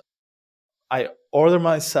 sometimes I order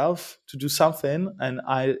myself to do something and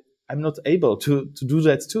I'm not able to do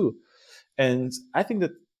that too. And I think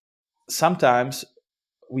that sometimes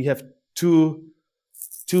we have two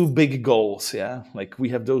two big goals. Yeah, like we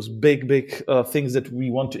have those big things that we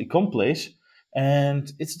want to accomplish,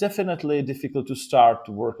 and it's definitely difficult to start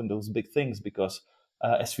to work on those big things because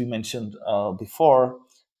as we mentioned before,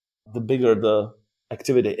 the bigger the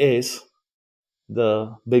activity is,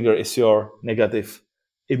 the bigger is your negative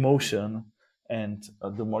emotion, and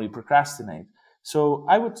the more you procrastinate. So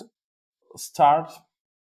I would start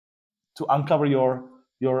to uncover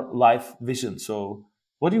your life vision. So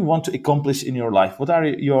what do you want to accomplish in your life? What are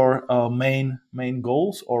your main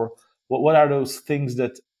goals, or what are those things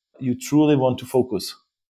that you truly want to focus?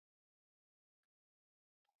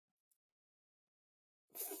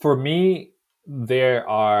 For me, there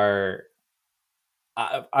are,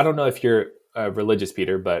 I don't know if you're religious,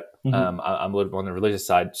 Peter, but Mm-hmm. I'm a little on the religious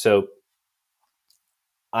side. So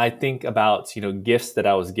I think about, gifts that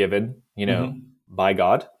I was given, Mm-hmm. by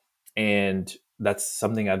God. And that's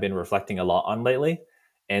something I've been reflecting a lot on lately.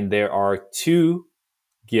 And there are two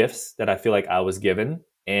gifts that I feel like I was given,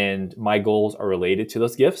 and my goals are related to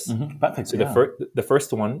those gifts. Mm-hmm. Perfect. So Yeah. the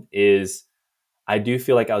first one is, I do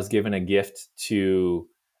feel like I was given a gift to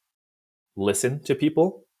listen to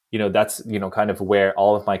people. That's, kind of where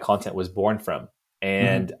all of my content was born from.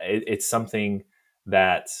 And Mm-hmm. it's something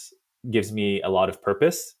that gives me a lot of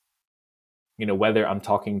purpose. Whether I'm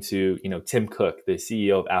talking to, Tim Cook, the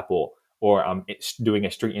CEO of Apple, or I'm doing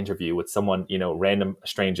a street interview with someone, random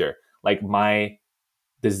stranger, like my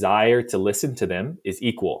desire to listen to them is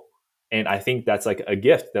equal. And I think that's like a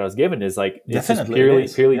gift that I was given, is like, it's just Definitely, it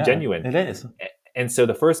is. purely Yeah, genuine. it is. And so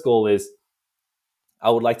the first goal is,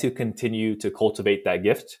 I would like to continue to cultivate that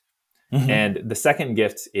gift. Mm-hmm. And the second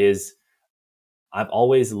gift is, I've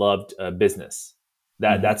always loved business.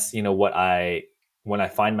 Mm-hmm. That's what when I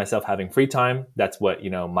find myself having free time, that's what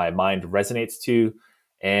my mind resonates to,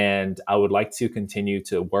 and I would like to continue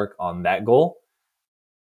to work on that goal.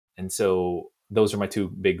 And so those are my two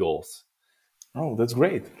big goals. Oh, that's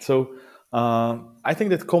great. So I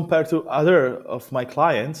think that compared to other of my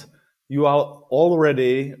clients, you are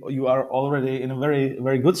already in a very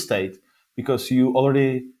very good state because you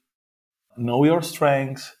already know your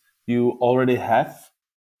strengths. You already have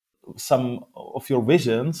some of your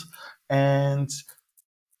visions, and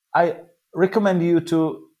I recommend you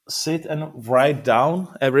to sit and write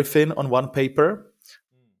down everything on one paper.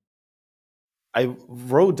 I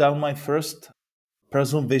wrote down my first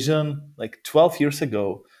personal vision like 12 years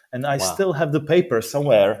ago, and I Wow. still have the paper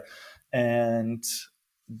somewhere. And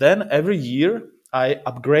then every year I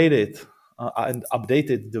upgraded and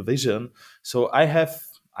updated the vision. So I have,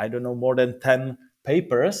 I don't know, more than 10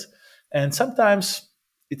 papers, and sometimes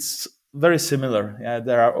it's very similar. Yeah,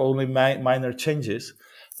 there are only minor changes,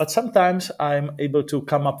 but sometimes I'm able to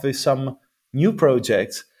come up with some new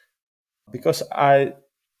projects because I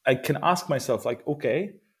can ask myself like,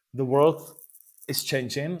 okay, the world is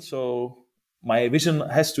changing, so my vision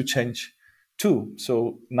has to change too.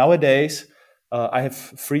 So nowadays, I have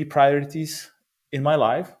three priorities in my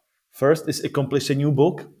life. First is accomplish a new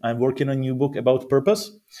book. I'm working on a new book about purpose,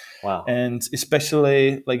 Wow. and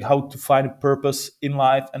especially like how to find purpose in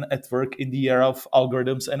life and at work in the era of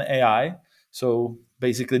algorithms and AI. So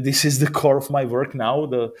basically, this is the core of my work now.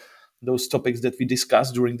 Those topics that we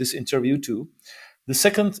discussed during this interview too. The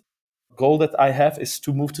second goal that I have is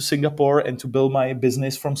to move to Singapore and to build my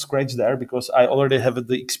business from scratch there because I already have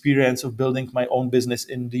the experience of building my own business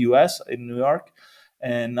in the US, in New York.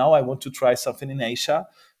 And now I want to try something in Asia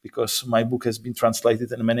because my book has been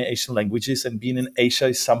translated in many Asian languages and being in Asia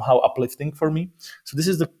is somehow uplifting for me. So this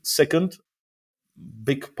is the second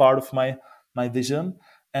big part of my vision.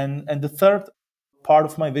 And the third part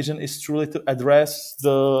of my vision is truly to address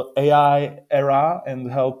the AI era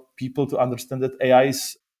and help people to understand that AI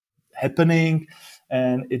is happening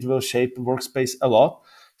and it will shape workspace a lot.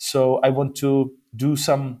 So I want to do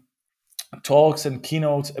some talks and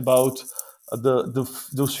keynotes about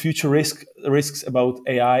those future risks about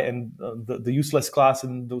AI and the useless class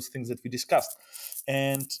and those things that we discussed.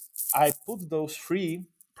 And I put those three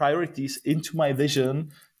priorities into my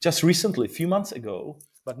vision just recently, a few months ago.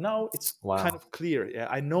 But now it's kind Wow. of clear. Yeah,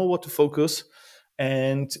 I know what to focus,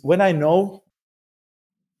 and when I know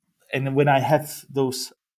and when I have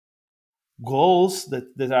those goals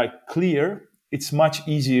that are clear, it's much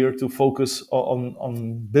easier to focus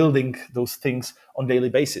on building those things on daily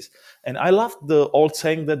basis. And I love the old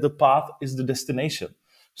saying that the path is the destination.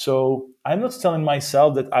 So I'm not telling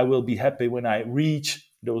myself that I will be happy when I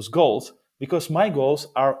reach those goals because my goals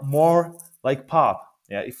are more like path.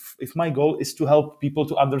 Yeah, if my goal is to help people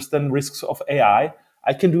to understand risks of AI,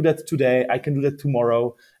 I can do that today, I can do that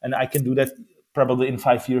tomorrow, and I can do that probably in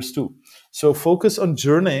 5 years too. So focus on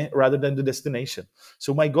journey rather than the destination.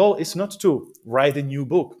 So my goal is not to write a new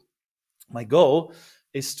book. My goal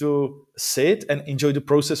is to sit and enjoy the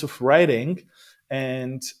process of writing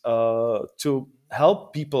and to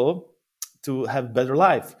help people to have better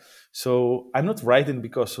life. So I'm not writing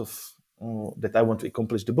because of that I want to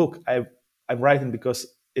accomplish the book. I'm writing because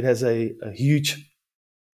it has a huge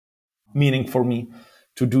meaning for me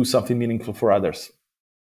to do something meaningful for others.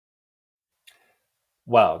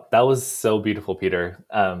 Wow, that was so beautiful, Peter.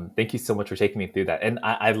 Thank you so much for taking me through that. And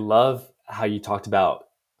I love how you talked about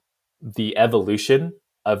the evolution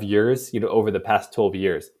of yours, over the past 12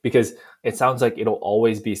 years, because it sounds like it'll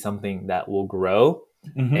always be something that will grow.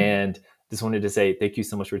 Mm-hmm. And just wanted to say thank you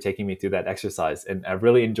so much for taking me through that exercise. And I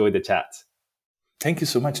really enjoyed the chat. Thank you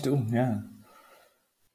so much too. Yeah.